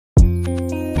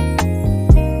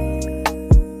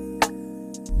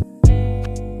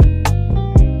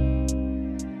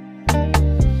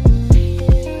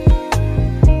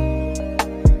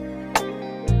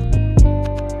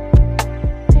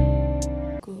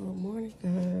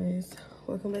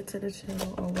welcome back to the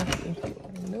channel, or welcome if you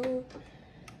already know.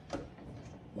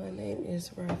 My name is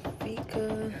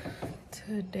Rafika.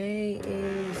 Today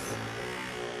is,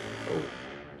 oh,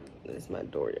 that's my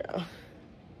door, y'all.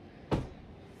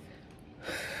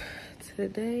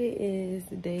 Today is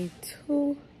day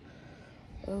 2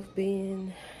 of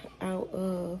being out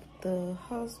of the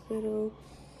hospital.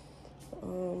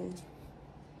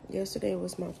 Yesterday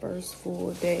was my first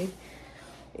full day.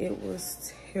 It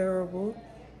was terrible.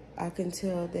 I can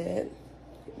tell that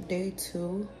day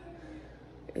 2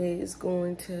 is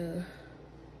going to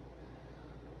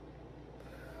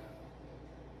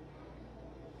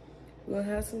we're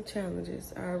gonna have some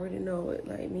challenges. I already know it.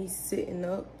 Like me sitting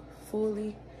up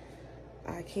fully,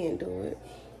 I can't do it.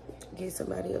 Get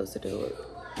somebody else to do it.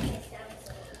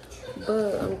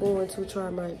 But I'm going to try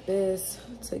my best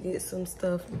to get some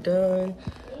stuff done,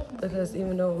 because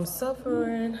even though I'm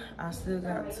suffering, I still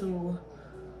got to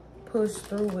push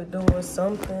through with doing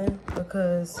something,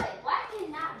 because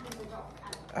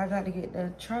I got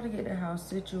to try to get the house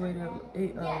situated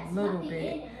a little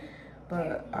bit.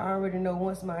 But I already know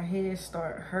once my head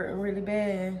start hurting really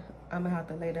bad, I'm gonna have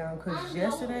to lay down, because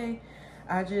yesterday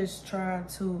I just tried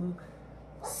to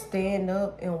stand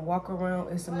up and walk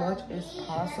around as much as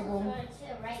possible.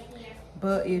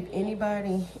 But if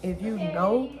you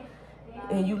know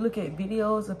and you look at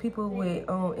videos of people with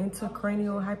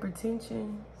intracranial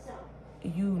hypertension,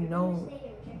 you know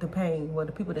the pain. Well,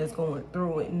 the people that's going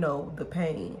through it know the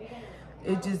pain.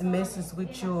 It just messes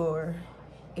with your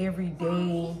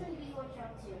everyday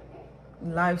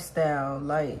lifestyle.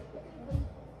 Like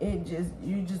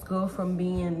you just go from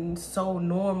being so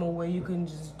normal where you can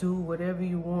just do whatever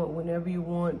you want whenever you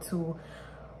want, to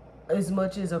as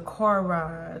much as a car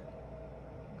ride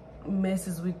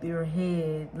messes with your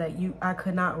head. Like I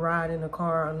could not ride in a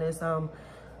car unless I'm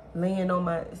laying on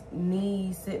my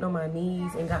knees, sitting on my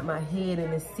knees, and got my head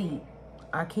in the seat.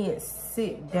 I can't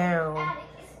sit down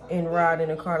and ride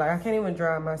in a car. Like I can't even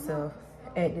drive myself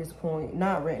at this point.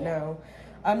 Not right now.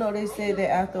 I know they said that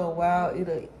after a while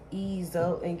it'll ease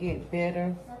up and get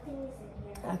better.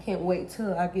 I can't wait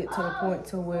till I get to the point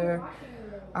to where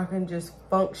I can just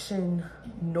function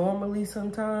normally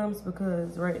sometimes,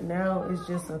 because right now it's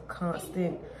just a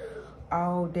constant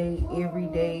all day, every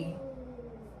day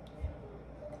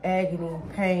agony,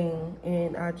 pain,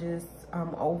 and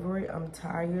I'm over it. I'm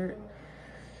tired.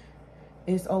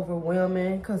 It's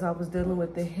overwhelming because I was dealing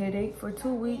with the headache for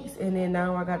 2 weeks, and then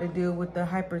now I got to deal with the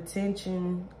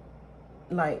hypertension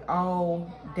like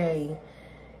all day,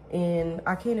 and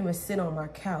I can't even sit on my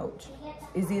couch.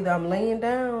 It's either I'm laying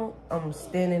down, I'm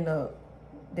standing up.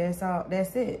 That's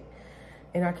it.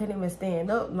 And I can't even stand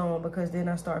up long, because then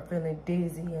I start feeling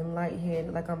dizzy and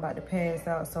lightheaded, like I'm about to pass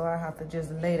out, so I have to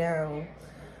just lay down.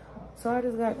 So I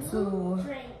just got to,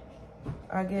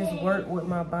 I guess, work with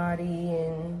my body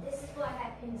and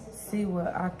see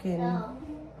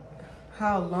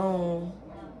how long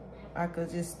I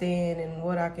could just stand and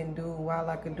what I can do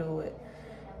while I can do it,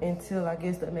 until I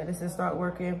guess the medicine start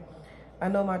working. I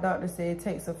know my doctor said it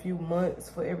takes a few months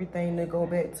for everything to go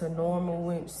back to normal,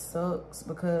 which sucks,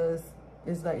 because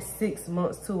it's like 6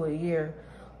 months to a year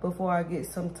before I get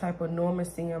some type of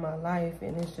normalcy in my life.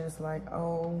 And it's just like,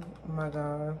 oh my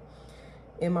God,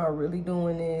 am I really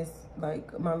doing this?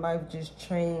 Like, my life just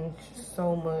changed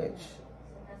so much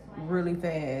really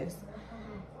fast.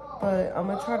 But I'm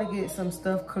gonna try to get some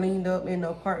stuff cleaned up in the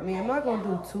apartment. I'm not gonna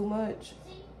do too much.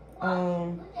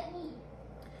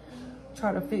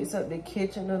 Try to fix up the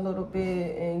kitchen a little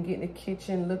bit and get the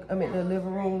kitchen the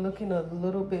living room looking a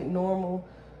little bit normal.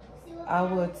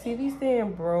 Our TV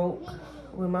stand broke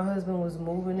when my husband was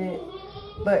moving it.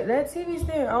 But that TV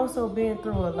stand also been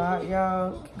through a lot,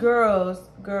 y'all. Girls,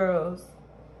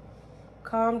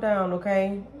 calm down,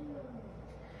 okay?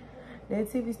 That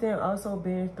TV stand also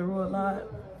been through a lot.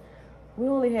 We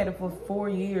only had it for 4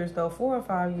 years, though. 4 or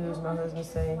 5 years, my husband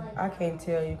say. I can't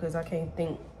tell you, because I can't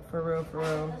think for real.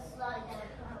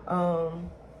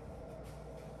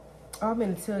 I'm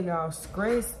gonna tell y'all,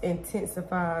 stress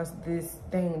intensifies this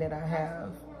thing that I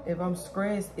have. If I'm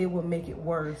stressed, it will make it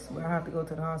worse when I have to go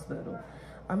to the hospital.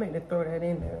 I meant to throw that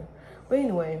in there. But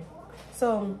anyway,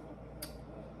 so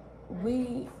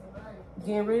we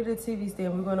getting rid of the TV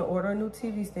stand. We're gonna order a new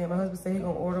TV stand. My husband said he's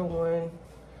gonna order one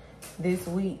this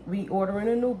week. We ordering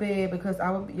a new bed, because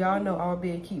y'all know our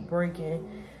bed keep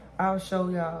breaking. I'll show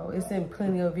y'all. It's in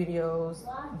plenty of videos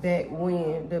back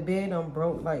when. The bed done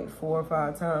broke like 4 or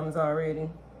 5 times already,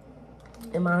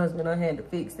 and my husband I had to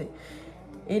fix it.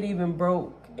 It even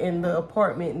broke in the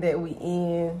apartment that we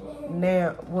in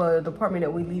now, well, the apartment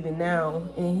that we leaving now,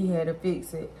 and he had to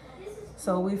fix it.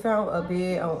 So we found a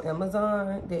bed on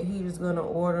Amazon that he was gonna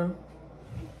order.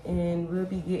 and we'll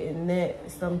be getting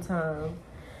that sometime.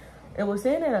 It was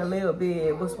saying that a little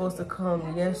bit was supposed to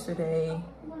come yesterday,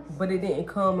 but it didn't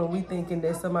come, and we thinking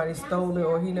that somebody stole it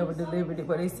or he never delivered it.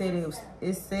 But they said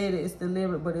it's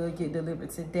delivered, but it'll get delivered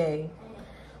today.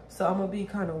 So I'm gonna be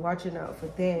kind of watching out for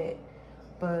that.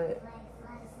 But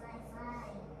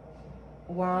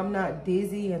while I'm not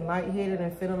dizzy and lightheaded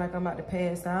and feeling like I'm about to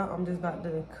pass out, I'm just about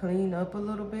to clean up a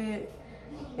little bit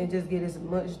and just get as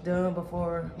much done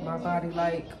before my body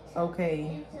like,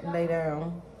 okay, lay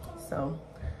down. So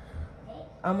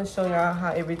I'm gonna show y'all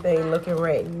how everything looking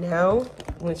right now,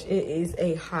 which it is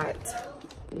a hot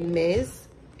mess.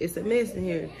 It's a mess in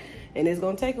here. And it's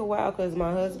gonna take a while because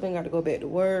my husband got to go back to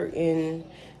work, and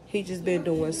he just been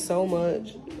doing so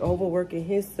much, overworking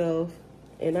himself.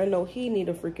 And I know he need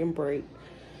a freaking break.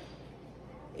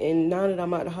 And now that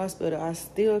I'm out of the hospital, I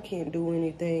still can't do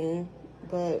anything.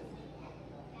 But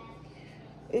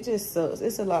it just sucks.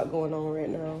 It's a lot going on right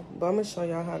now. But I'm going to show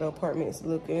y'all how the apartment's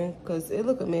looking, because it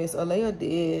look a mess. Alea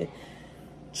did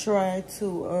try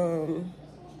to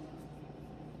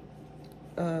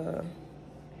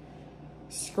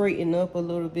straighten up a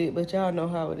little bit, but y'all know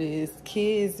how it is.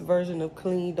 Kids' version of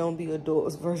clean don't be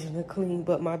adults' version of clean,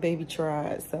 but my baby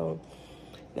tried. So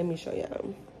let me show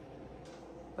y'all.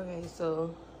 Okay,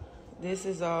 so this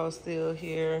is all still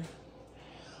here.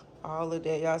 All of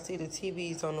that. Y'all see the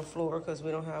TV's on the floor because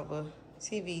we don't have a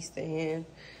TV stand.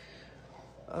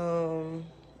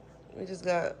 We just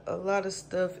got a lot of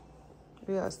stuff.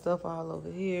 We got stuff all over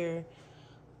here.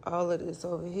 All of this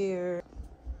over here.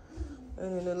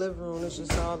 And in the living room, it's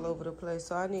just all over the place.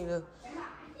 So I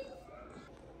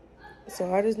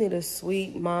just need a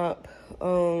sweep mop.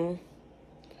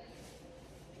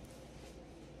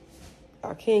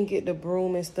 I can't get the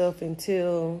broom and stuff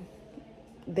until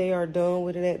they are done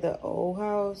with it at the old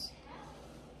house.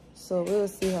 So we'll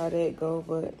see how that go,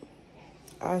 but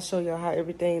I'll show y'all how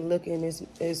everything looking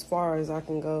as far as I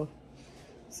can go.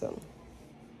 So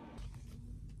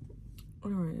all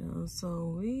right, y'all,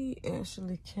 so we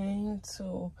actually came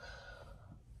to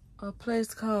a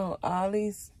place called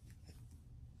Ollie's.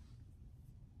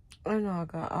 I know I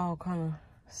got all kind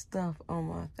of stuff on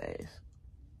my face.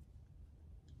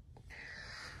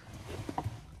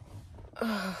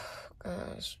 Oh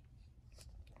gosh,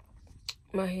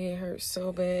 my head hurts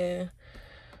so bad.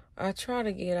 I try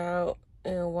to get out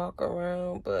and walk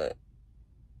around, but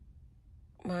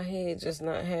my head just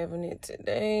not having it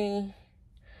today.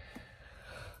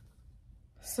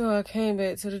 So I came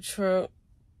back to the truck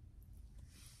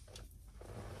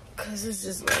because it's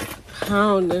just like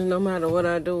pounding. No matter what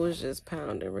I do, it's just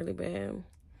pounding really bad.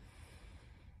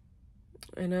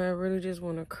 And I really just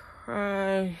want to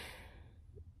cry.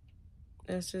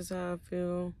 That's just how I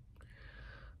feel.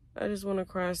 I just want to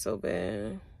cry so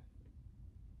bad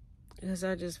because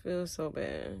I just feel so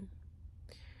bad.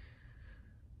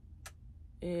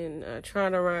 And I try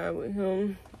to ride with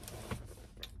him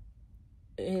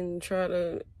and try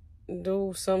to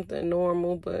do something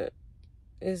normal, but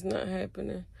it's not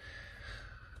happening.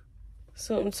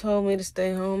 Something told me to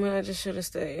stay home, and I just should have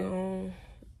stayed home.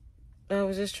 I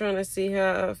was just trying to see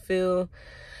how I feel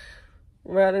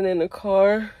riding in the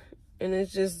car, and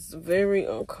it's just very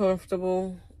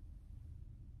uncomfortable,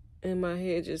 and my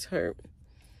head just hurt.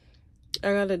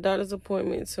 I got a doctor's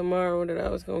appointment tomorrow that I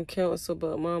was going to cancel,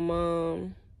 but my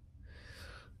mom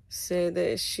said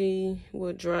that she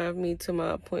would drive me to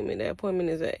my appointment. That appointment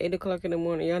is at 8 o'clock in the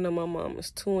morning. Y'all know my mom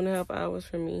is 2.5 hours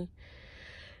from me.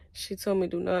 She told me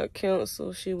do not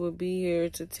cancel. She would be here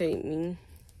to take me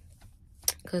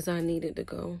because I needed to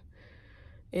go.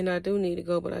 And I do need to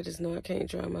go, but I just know I can't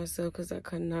drive myself because I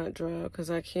cannot drive because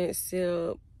I can't sit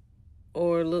up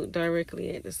or look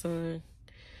directly at the sun.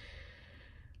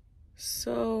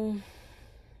 So,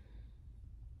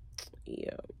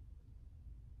 yeah.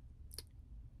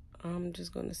 I'm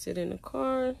just going to sit in the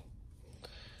car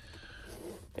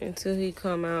until he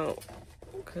come out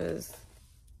because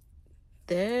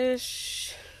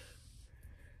Dash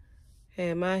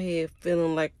had my head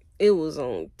feeling like it was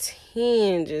on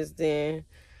 10 just then.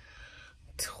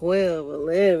 12,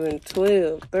 11,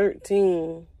 12,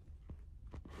 13.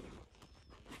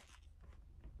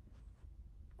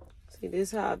 See,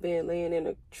 this is how I've been laying in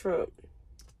the truck.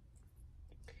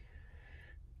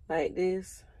 Like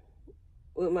this.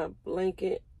 With my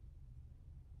blanket.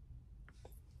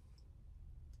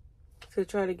 To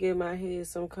try to give my head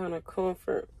some kind of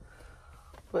comfort.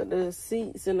 But the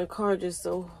seats in the car just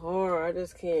so hard. I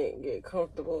just can't get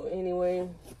comfortable anyway.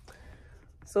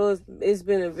 So it's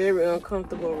been a very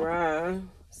uncomfortable ride.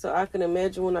 So I can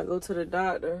imagine when I go to the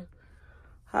doctor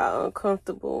how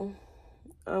uncomfortable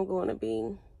I'm going to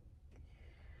be.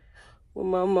 when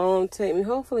my mom take me.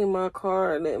 Hopefully my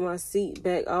car let my seat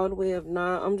back all the way. If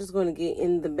not, I'm just going to get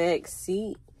in the back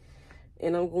seat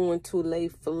and I'm going to lay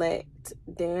flat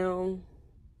down.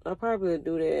 I'll probably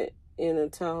do that in a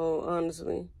Tahoe,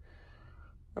 honestly.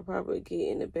 I'll probably get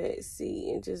in the back seat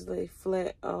and just lay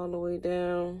flat all the way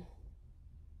down.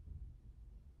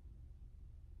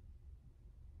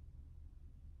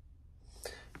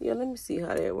 Yeah, let me see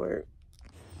how that works.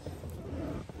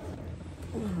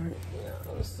 All right,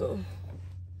 yeah, so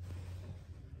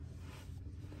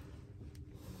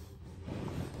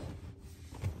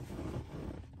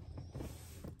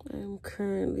I'm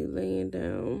currently laying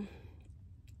down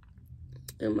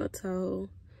in my Tahoe.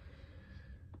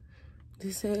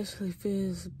 This actually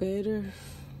feels better.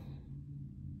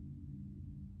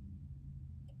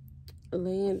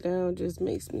 Laying down just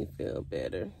makes me feel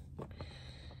better.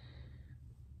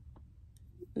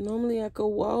 Normally I could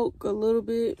walk a little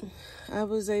bit. I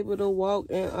was able to walk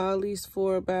in Ollie's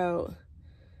for about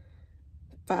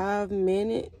 5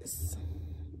 minutes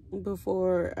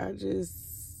before I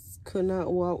just could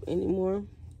not walk anymore.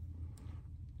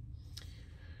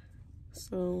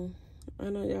 So I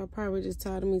know y'all probably just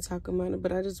tired of me talking about it,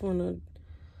 but I just want to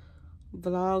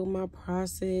vlog my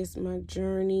process, my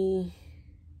journey,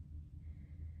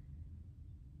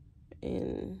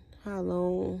 and how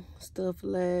long stuff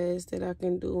lasts that I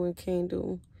can do and can't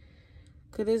do.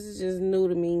 Cause this is just new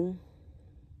to me.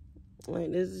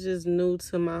 Like, this is just new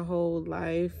to my whole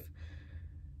life.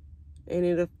 And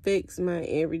it affects my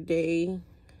everyday.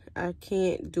 I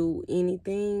can't do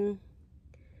anything.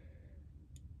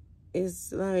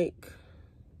 It's like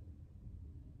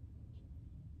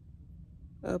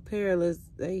a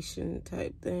paralyzation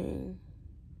type thing.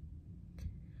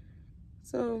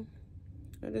 So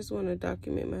I just want to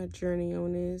document my journey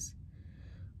on this.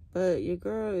 But your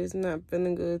girl is not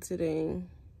feeling good today.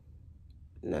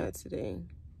 Not today.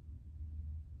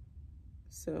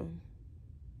 So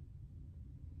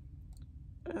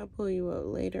I'll pull you up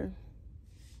later.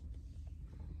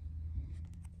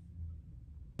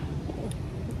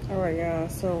 Alright, y'all.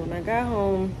 So when I got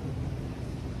home,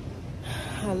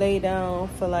 I laid down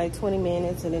for like 20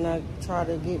 minutes and then I tried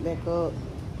to get back up.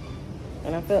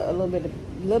 And I felt a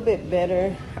little bit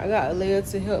better. I got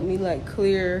Aaliyah to help me like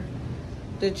clear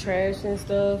the trash and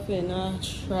stuff, and I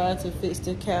tried to fix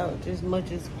the couch as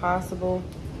much as possible.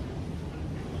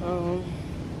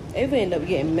 It ended up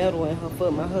getting metal in her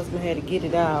foot. My husband had to get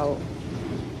it out,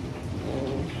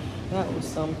 and that was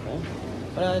something.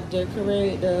 But I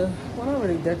decorated the, well, I don't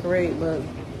really decorate, but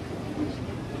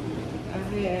I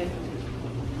had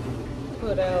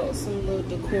put out some little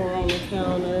decor on the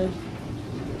counter.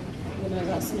 And I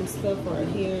got some stuff right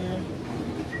here.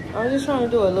 I'm just trying to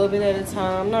do a little bit at a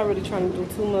time. I'm not really trying to do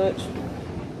too much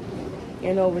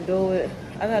and overdo it.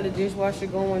 I got a dishwasher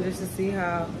going just to see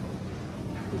how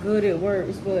good it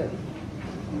works, but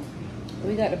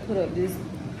we got to put up this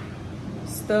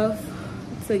stuff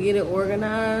to get it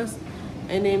organized.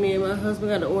 And then me and my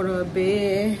husband got to order a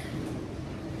bed.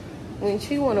 And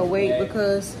she want to wait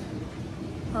because,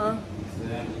 huh?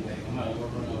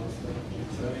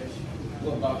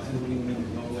 What boxes do you need to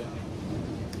know what?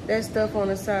 That stuff on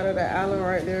the side of the island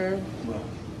right there.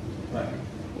 Right.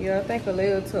 Yeah, I think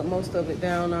Aaliyah took most of it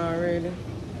down already. I'm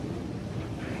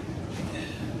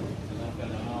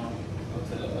gonna go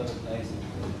to the other place.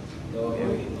 Go ahead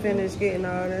and Finish getting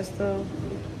all that stuff.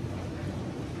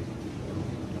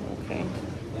 Okay.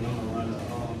 and I'm gonna run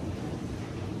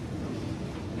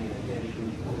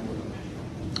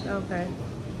the Okay.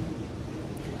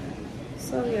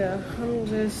 So yeah, I'm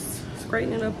just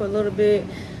straightening up a little bit,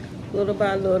 little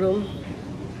by little.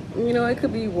 You know, it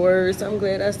could be worse. I'm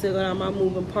glad I still got all my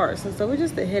moving parts and stuff. It's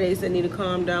just the headaches that need to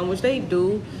calm down, which they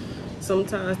do.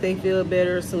 Sometimes they feel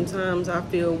better, sometimes I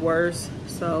feel worse.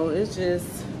 So it's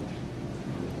just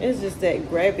that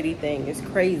gravity thing is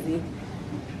crazy.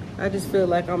 I just feel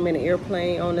like I'm in an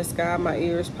airplane on the sky. My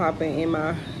ears popping and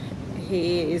my head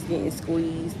is getting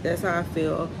squeezed. That's how I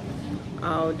feel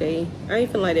all day. I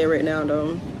ain't feeling like that right now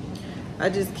though. I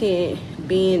just can't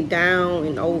bend down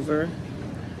and over.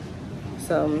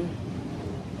 So,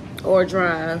 or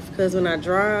drive, because when I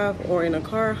drive or in a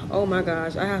car, oh my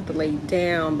gosh, I have to lay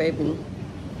down, baby.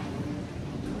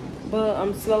 But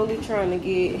I'm slowly trying to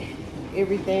get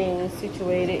everything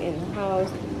situated in the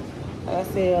house. Like I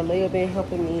said, Aaliyah been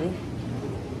helping me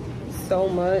so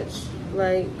much.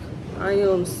 Like, I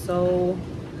am so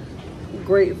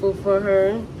grateful for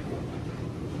her.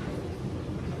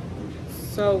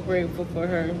 So grateful for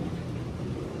her.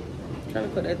 I'm trying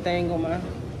to put that thing on my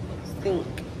sink.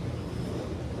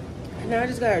 Now I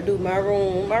just gotta do my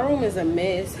room. My room is a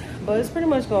mess. But it's pretty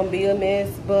much gonna be a mess,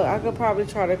 but I could probably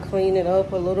try to clean it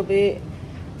up a little bit.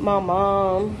 My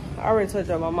mom, I already told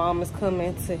y'all my mom is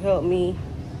coming to help me.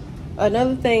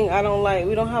 Another thing I don't like,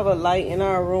 we don't have a light in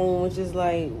our room, which is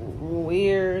like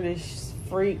weird. It's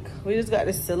freak. We just got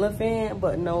the ceiling fan,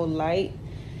 but no light.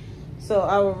 So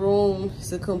our room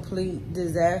is a complete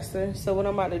disaster. So what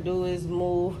I'm about to do is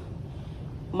move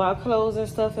my clothes and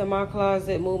stuff in my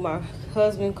closet, move my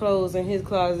husband's clothes in his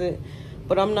closet,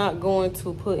 but I'm not going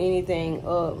to put anything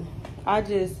up.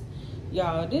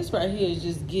 Y'all, this right here is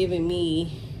just giving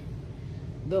me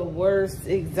the worst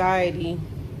anxiety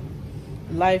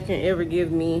life can ever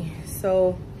give me.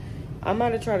 So I'm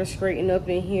gonna try to straighten up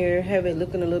in here, have it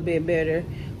looking a little bit better.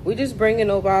 We just bringing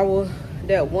over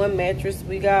that one mattress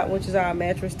we got, which is our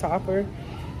mattress topper.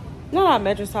 Not our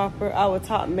mattress topper, our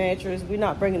top mattress. We're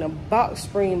not bringing a box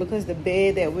spring because the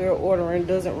bed that we're ordering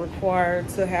doesn't require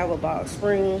to have a box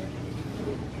spring.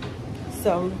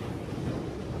 So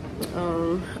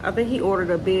I think he ordered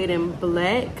a bed in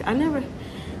black. I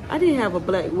didn't have a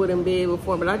black wooden bed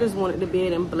before, but I just wanted the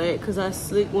bed in black because I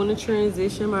want to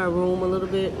transition my room a little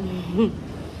bit.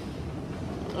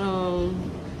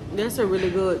 That's a really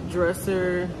good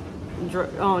dresser.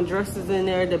 Dressers in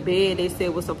there. The bed they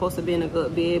said was supposed to be in a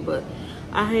good bed, but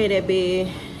I had that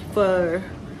bed for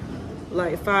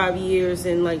like 5 years,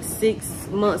 and like 6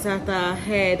 months after I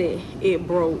had it, it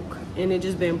broke, and it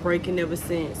just been breaking ever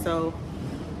since. So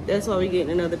that's why we're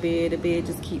getting another bed. The bed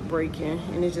just keep breaking,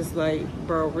 and it's just like,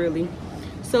 bro, really?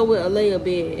 So with Alea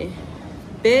bed,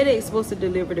 FedEx supposed to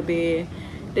deliver the bed.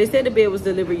 They said the bed was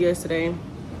delivered yesterday,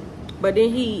 but then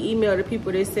he emailed the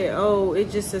people. They said, oh,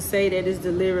 it's just to say that it's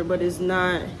delivered, but it's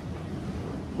not.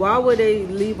 Why would they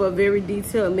leave a very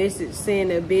detailed message saying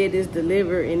the bed is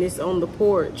delivered and it's on the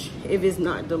porch if it's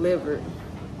not delivered?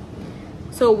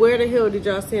 So where the hell did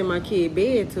y'all send my kid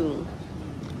bed to?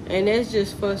 And that's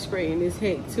just frustrating as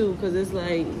heck too, because it's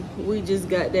like, we just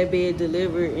got that bed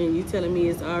delivered and you telling me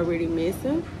it's already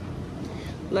missing?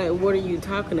 Like, what are you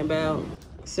talking about?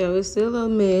 So it's still a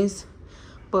mess,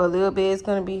 but a little bed's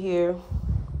gonna be here.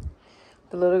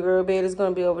 The little girl bed is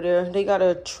gonna be over there. They got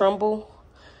a Trumbull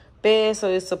bed, so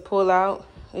it's a pull out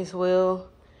as well.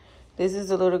 This is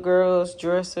the little girl's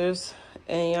dressers,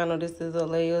 and y'all know this is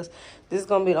Alea's. This is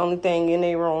gonna be the only thing in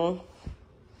their room.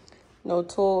 No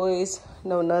toys,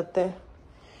 no nothing.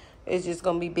 It's just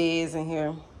gonna be beds in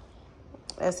here.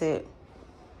 That's it.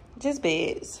 Just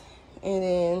beds. And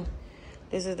then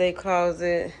this is their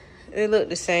closet. It look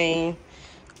the same.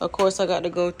 Of course, I got to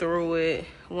go through it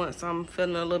once I'm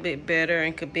feeling a little bit better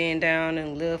and could bend down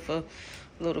and lift a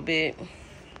little bit.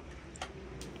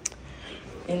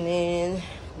 And then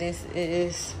this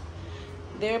is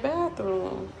their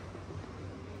bathroom.